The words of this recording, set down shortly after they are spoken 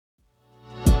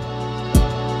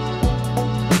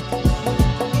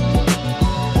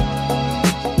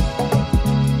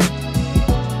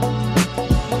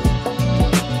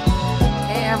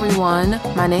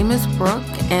everyone. My name is Brooke,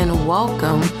 and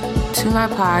welcome to my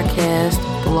podcast,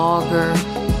 Blogger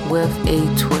with a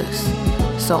Twist.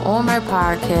 So on my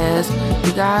podcast,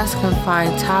 you guys can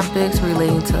find topics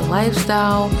relating to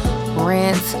lifestyle,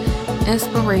 rants,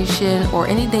 inspiration, or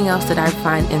anything else that I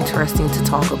find interesting to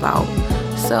talk about.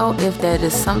 So if that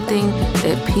is something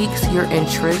that piques your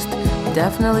interest,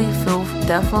 definitely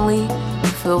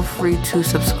feel free to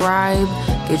subscribe,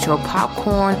 get your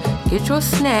popcorn, get your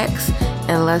snacks,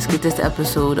 and let's get this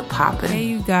episode popping. Hey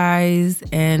you guys,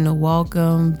 and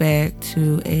welcome back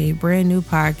to a brand new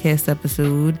podcast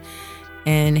episode,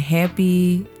 and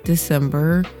happy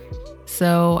December.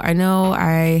 So I know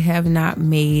I have not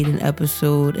made an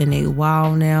episode in a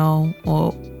while now.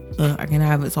 Well, I can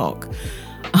have a talk.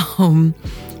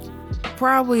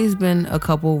 Probably it's been a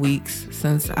couple weeks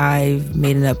since I've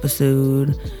made an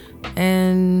episode.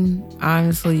 And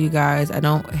honestly, you guys, I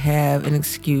don't have an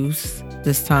excuse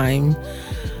this time.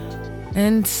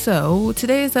 And so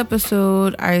today's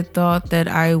episode, I thought that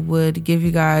I would give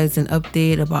you guys an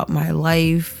update about my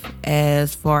life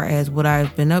as far as what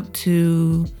I've been up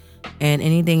to and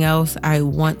anything else I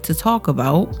want to talk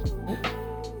about.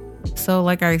 So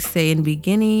like I say in the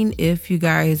beginning, if you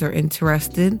guys are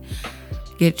interested,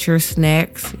 get your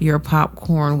snacks, your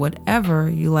popcorn, whatever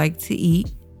you like to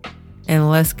eat, and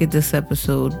let's get this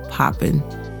episode popping.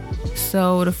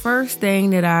 So the first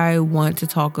thing that I want to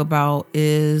talk about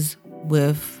is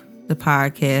with the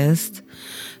podcast.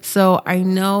 So I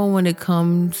know when it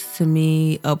comes to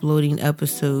me uploading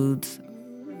episodes,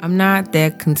 I'm not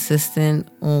that consistent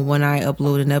on when I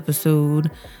upload an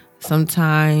episode.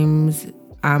 Sometimes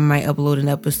I might upload an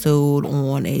episode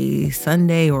on a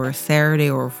Sunday or a Saturday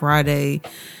or a Friday.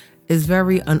 It's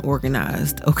very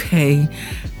unorganized, okay?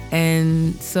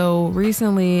 And so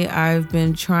recently I've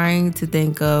been trying to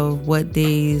think of what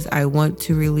days I want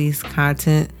to release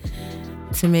content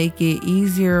to make it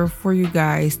easier for you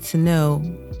guys to know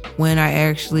when I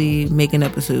actually make an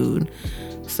episode.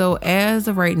 So as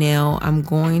of right now, I'm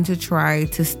going to try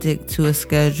to stick to a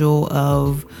schedule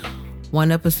of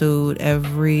one episode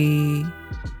every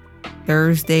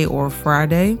Thursday or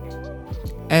Friday.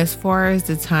 As far as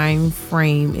the time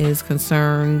frame is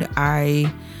concerned,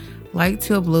 I like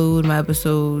to upload my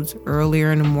episodes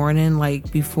earlier in the morning, like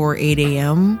before 8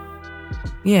 a.m.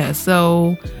 Yeah,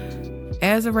 so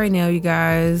as of right now, you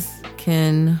guys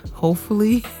can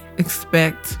hopefully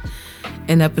expect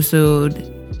an episode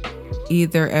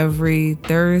either every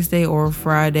Thursday or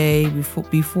Friday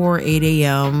before 8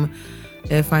 a.m.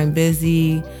 If I'm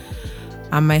busy,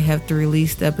 I might have to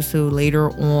release the episode later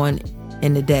on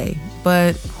in the day.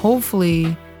 But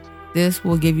hopefully this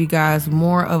will give you guys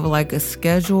more of like a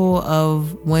schedule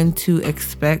of when to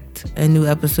expect a new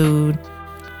episode.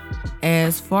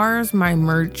 As far as my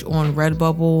merch on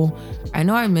Redbubble, I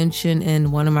know I mentioned in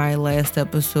one of my last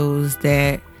episodes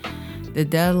that the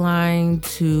deadline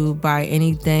to buy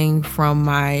anything from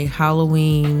my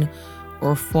Halloween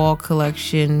or fall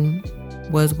collection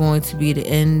was going to be the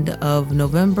end of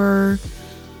November.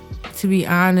 To be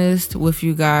honest with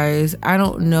you guys, I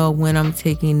don't know when I'm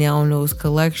taking down those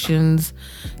collections.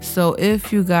 So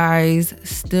if you guys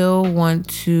still want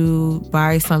to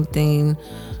buy something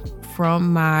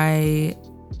from my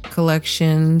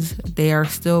collections, they are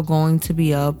still going to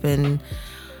be up, and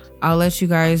I'll let you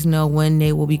guys know when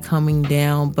they will be coming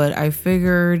down. But I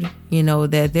figured,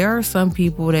 that there are some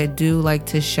people that do like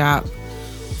to shop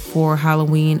for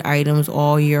Halloween items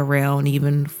all year round,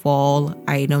 even fall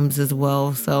items as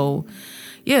well. So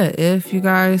yeah, if you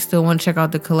guys still want to check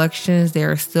out the collections, they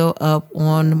are still up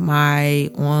on my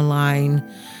online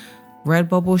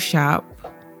Redbubble shop.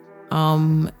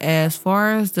 As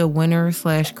far as the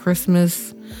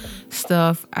winter/Christmas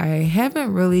stuff, I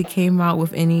haven't really came out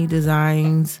with any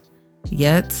designs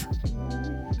yet.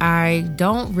 I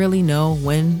don't really know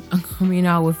when I'm coming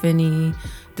out with any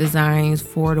designs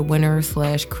for the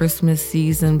winter/Christmas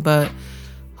season, but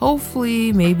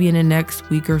hopefully maybe in the next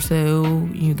week or so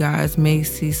you guys may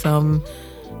see some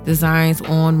designs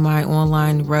on my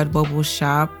online Redbubble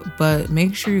shop. But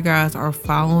make sure you guys are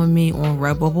following me on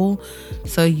Redbubble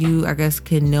so you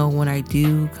can know when I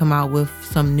do come out with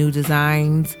some new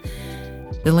designs.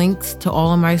 The links to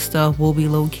all of my stuff will be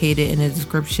located in the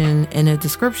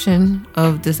description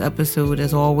of this episode,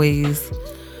 as always.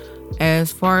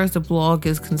 As far as the blog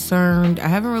is concerned, I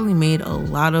haven't really made a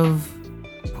lot of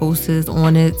posts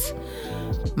on it.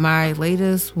 My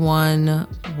latest one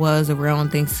was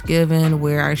around Thanksgiving,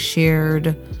 where I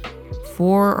shared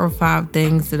 4 or 5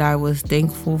 things that I was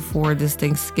thankful for this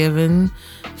Thanksgiving.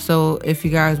 So if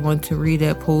you guys want to read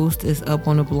that post, it's up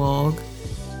on the blog.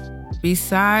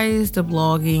 Besides the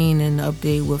blogging and the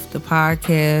update with the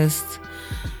podcast,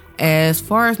 as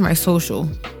far as my social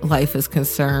life is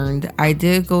concerned, I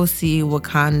did go see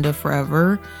Wakanda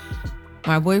Forever.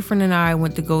 My boyfriend and I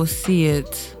went to go see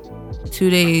it 2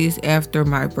 days after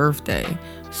my birthday.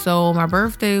 So my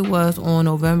birthday was on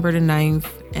November the 9th,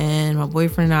 and my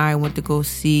boyfriend and I went to go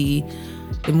see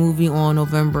the movie on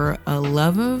November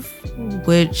 11th,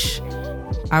 which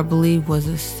I believe was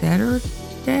a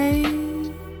Saturday.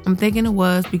 I'm thinking it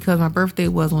was, because my birthday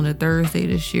was on a Thursday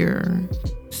this year.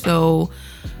 So,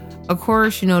 of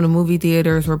course, the movie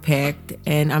theaters were packed,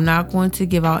 and I'm not going to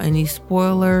give out any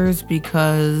spoilers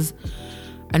because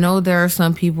I know there are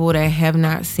some people that have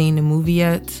not seen the movie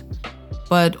yet.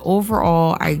 But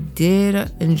overall, I did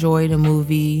enjoy the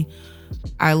movie.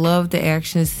 I loved the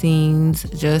action scenes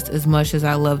just as much as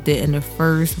I loved it in the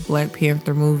first Black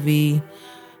Panther movie.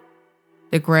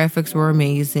 The graphics were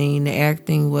amazing. The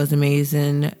acting was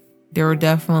amazing. There were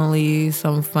definitely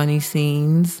some funny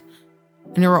scenes.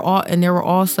 And there were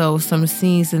also some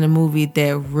scenes in the movie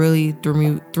that really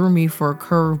threw me for a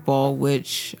curveball,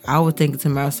 which I was thinking to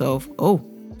myself, oh,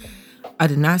 I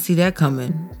did not see that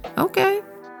coming. Okay,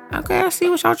 I see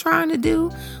what y'all trying to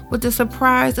do with the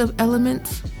surprise of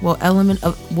elements. With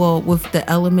the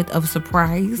element of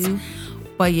surprise. Mm-hmm.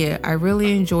 But yeah, I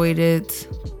really enjoyed it.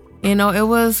 It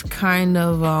was kind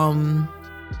of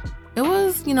it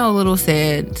was, a little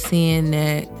sad seeing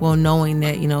that, knowing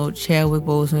that, Chadwick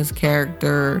Boseman's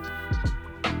character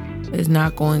is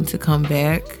not going to come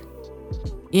back.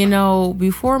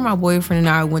 Before my boyfriend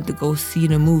and I went to go see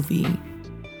the movie,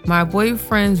 my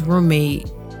boyfriend's roommate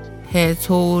had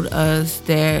told us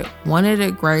that one of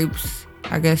the gripes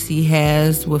I guess he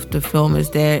has with the film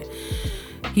is that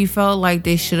he felt like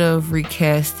they should have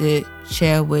recasted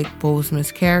Chadwick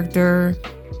Boseman's character.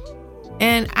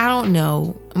 And I don't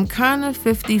know. I'm kind of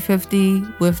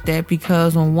 50-50 with that,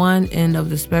 because on one end of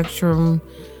the spectrum,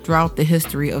 throughout the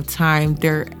history of time,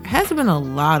 there hasn't been a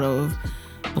lot of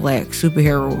Black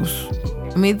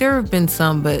superheroes. I mean, there have been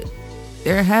some, but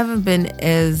there haven't been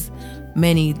as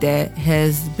many that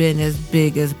has been as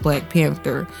big as Black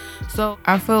Panther. So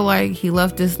I feel like he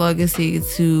left this legacy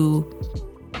to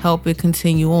help it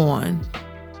continue on.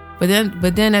 But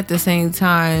then at the same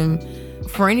time,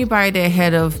 for anybody that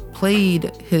had have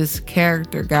played his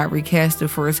character, got recasted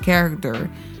for his character,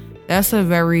 that's a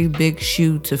very big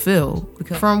shoe to fill.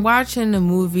 Because from watching the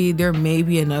movie, there may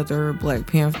be another Black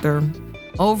Panther.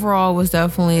 Overall, it was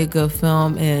definitely a good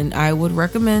film, and I would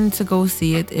recommend to go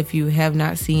see it if you have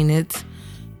not seen it.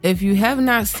 If you have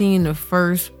not seen the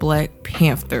first Black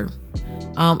Panther,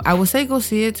 I would say go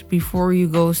see it before you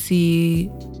go see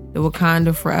the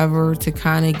Wakanda Forever, to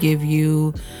kind of give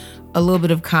you a little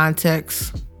bit of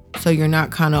context so you're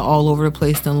not kind of all over the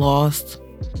place and lost.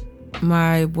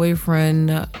 My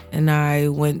boyfriend and I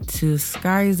went to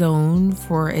Sky Zone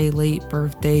for a late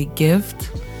birthday gift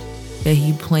that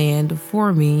he planned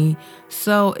for me.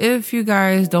 So if you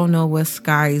guys don't know what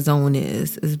Sky Zone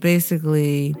is, it's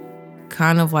basically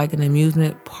kind of like an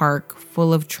amusement park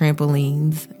full of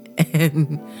trampolines.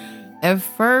 And at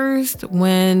first,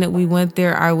 when we went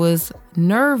there, I was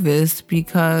nervous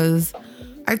because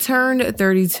I turned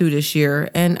 32 this year,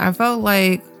 and I felt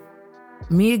like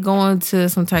me going to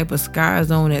some type of Sky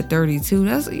Zone at 32,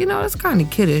 that's kind of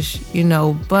kiddish,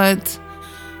 but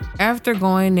after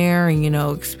going there and,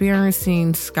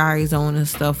 experiencing Sky Zone and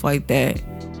stuff like that,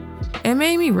 it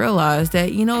made me realize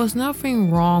that, there's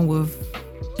nothing wrong with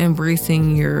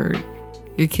embracing your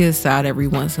kid's side every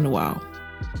once in a while.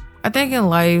 I think in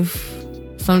life,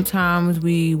 sometimes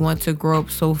we want to grow up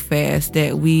so fast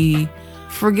that we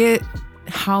forget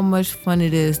how much fun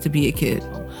it is to be a kid.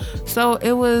 So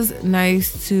it was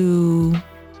nice to,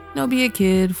 be a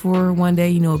kid for one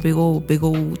day, a big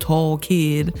old tall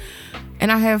kid.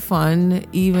 And I had fun,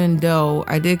 even though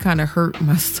I did kind of hurt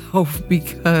myself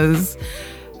because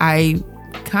I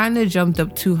kind of jumped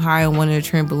up too high on one of the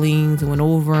trampolines and went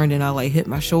over, and then I hit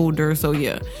my shoulder. So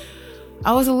yeah,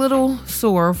 I was a little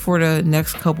sore for the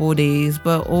next couple of days,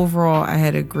 but overall I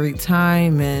had a great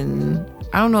time, and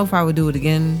I don't know if I would do it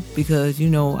again because,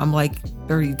 I'm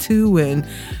 32 and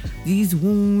these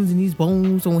wounds and these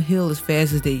bones don't heal as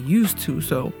fast as they used to.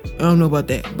 So I don't know about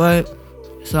that. But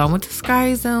so I went to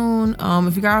Sky Zone.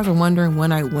 If you guys are wondering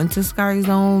when I went to Sky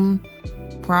Zone,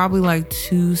 probably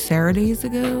 2 Saturdays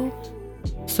ago.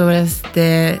 So that's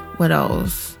that. What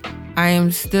else? I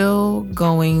am still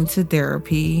going to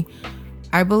therapy.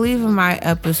 I believe in my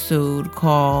episode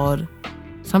called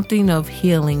something of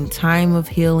healing, time of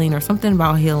healing, or something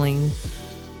about healing.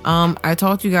 I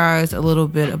talked to you guys a little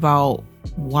bit about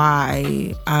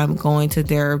why I'm going to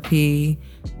therapy.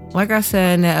 Like I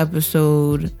said in that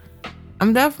episode,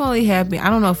 I'm definitely happy. I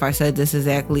don't know if I said this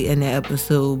exactly in the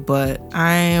episode, but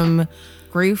I am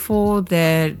grateful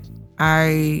that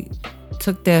I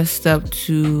took that step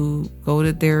to go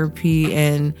to therapy,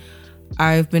 and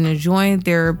I've been enjoying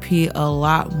therapy a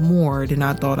lot more than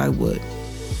I thought I would.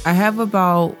 I have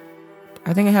about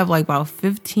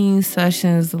 15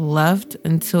 sessions left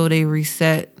until they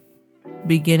reset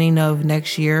beginning of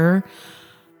next year.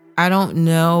 I don't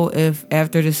know if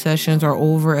after the sessions are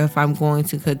over, if I'm going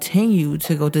to continue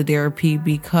to go to therapy,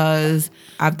 because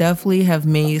I definitely have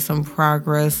made some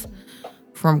progress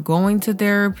from going to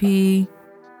therapy.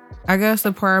 I guess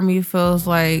the part of me feels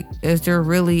like, is there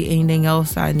really anything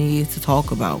else I need to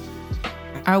talk about?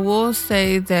 I will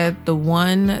say that the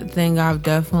one thing I've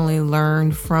definitely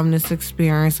learned from this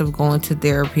experience of going to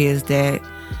therapy is that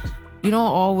you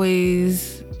don't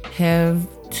always have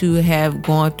to have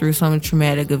gone through some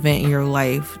traumatic event in your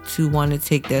life to want to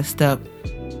take that step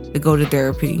to go to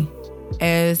therapy.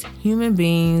 As human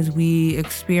beings, we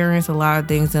experience a lot of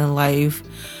things in life,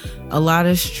 a lot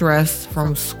of stress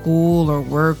from school or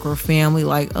work or family.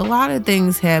 Like, a lot of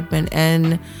things happen,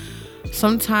 and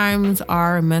sometimes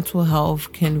our mental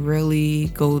health can really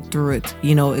go through it.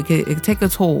 You know, it can take a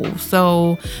toll.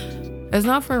 So there's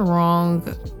nothing wrong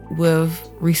with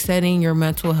resetting your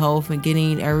mental health and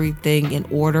getting everything in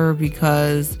order,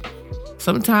 because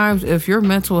sometimes if your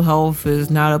mental health is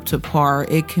not up to par,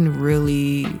 it can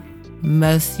really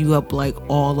mess you up like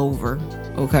all over.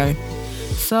 Okay.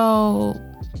 So,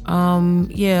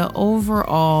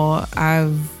 overall,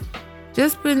 I've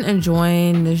just been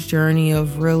enjoying this journey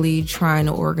of really trying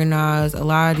to organize a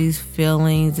lot of these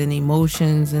feelings and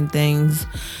emotions and things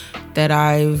that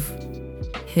I've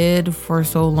hid for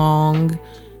so long.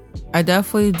 I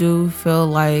definitely do feel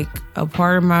like a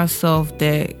part of myself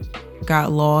that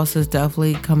got lost is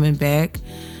definitely coming back,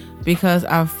 because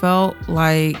I felt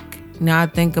like, now I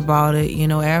think about it, you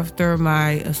know, after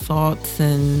my assaults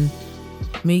and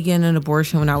me getting an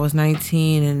abortion when I was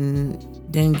 19 and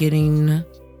then getting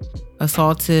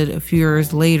assaulted a few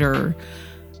years later,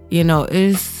 you know,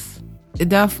 it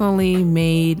definitely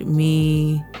made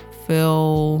me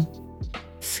feel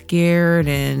scared,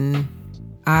 and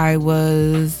I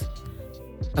was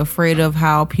afraid of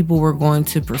how people were going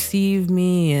to perceive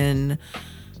me, and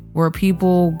were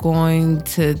people going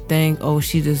to think, oh,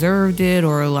 she deserved it,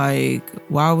 or like,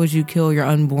 why would you kill your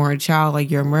unborn child,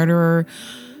 like you're a murderer?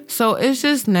 So it's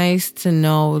just nice to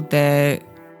know that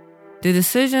the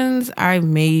decisions I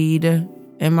made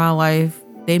in my life,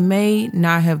 they may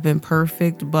not have been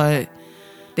perfect, but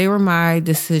they were my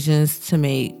decisions to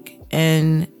make.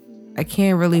 And I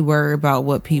can't really worry about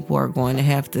what people are going to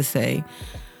have to say.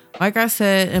 Like I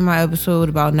said in my episode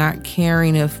about not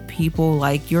caring if people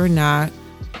like you or not,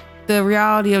 the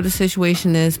reality of the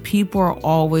situation is people are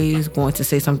always going to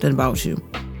say something about you.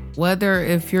 Whether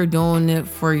if you're doing it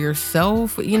for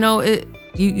yourself, you know,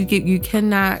 you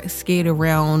cannot skate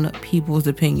around people's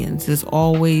opinions. It's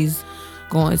always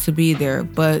going to be there.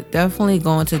 But definitely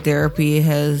going to therapy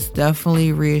has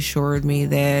definitely reassured me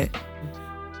that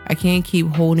I can't keep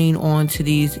holding on to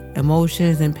these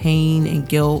emotions and pain and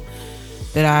guilt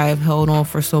that I've held on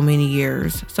for so many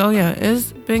years. So yeah,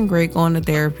 it's been great going to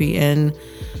therapy. And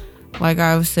like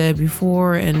I've said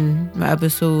before in my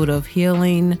episode of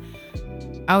healing,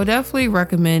 I would definitely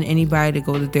recommend anybody to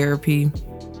go to therapy.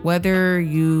 Whether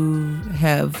you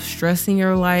have stress in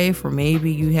your life or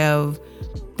maybe you have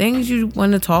things you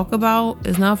want to talk about,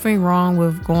 there's nothing wrong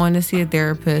with going to see a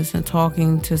therapist and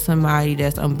talking to somebody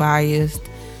that's unbiased.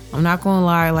 I'm not going to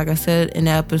lie, like I said in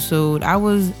the episode, I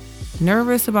was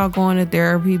nervous about going to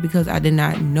therapy because I did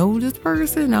not know this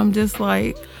person. I'm just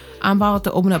like, I'm about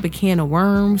to open up a can of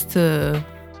worms to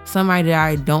somebody that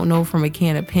I don't know from a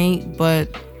can of paint,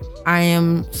 but I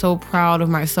am so proud of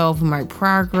myself and my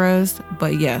progress.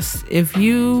 But yes, if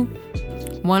you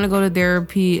want to go to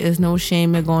therapy, there's no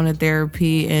shame in going to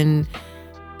therapy, and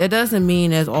that doesn't mean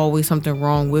there's always something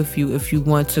wrong with you if you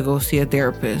want to go see a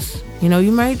therapist. You know,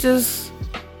 you might just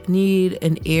need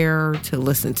an ear to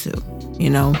listen to, you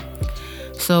know.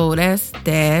 So that's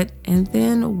that. And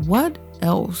then what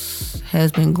else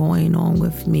has been going on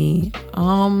with me?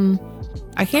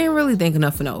 I can't really think of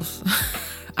nothing else.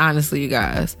 Honestly, you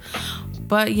guys.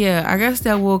 But yeah, I guess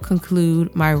that will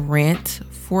conclude my rant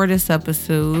for this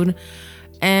episode.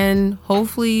 And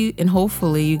hopefully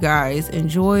you guys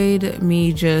enjoyed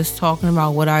me just talking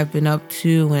about what I've been up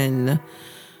to and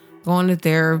going to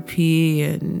therapy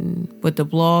and with the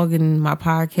blog and my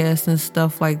podcast and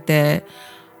stuff like that.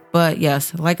 But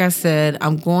yes, like I said,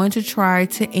 I'm going to try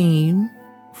to aim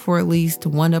for at least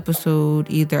one episode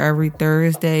either every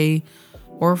Thursday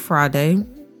or Friday.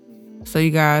 so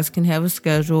you guys can have a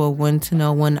schedule of when to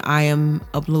know when I am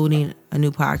uploading a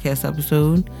new podcast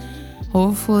episode.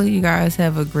 Hopefully you guys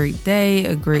have a great day,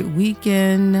 a great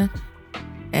weekend,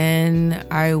 and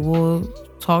I will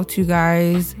talk to you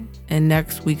guys in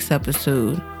next week's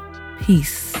episode.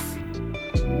 Peace.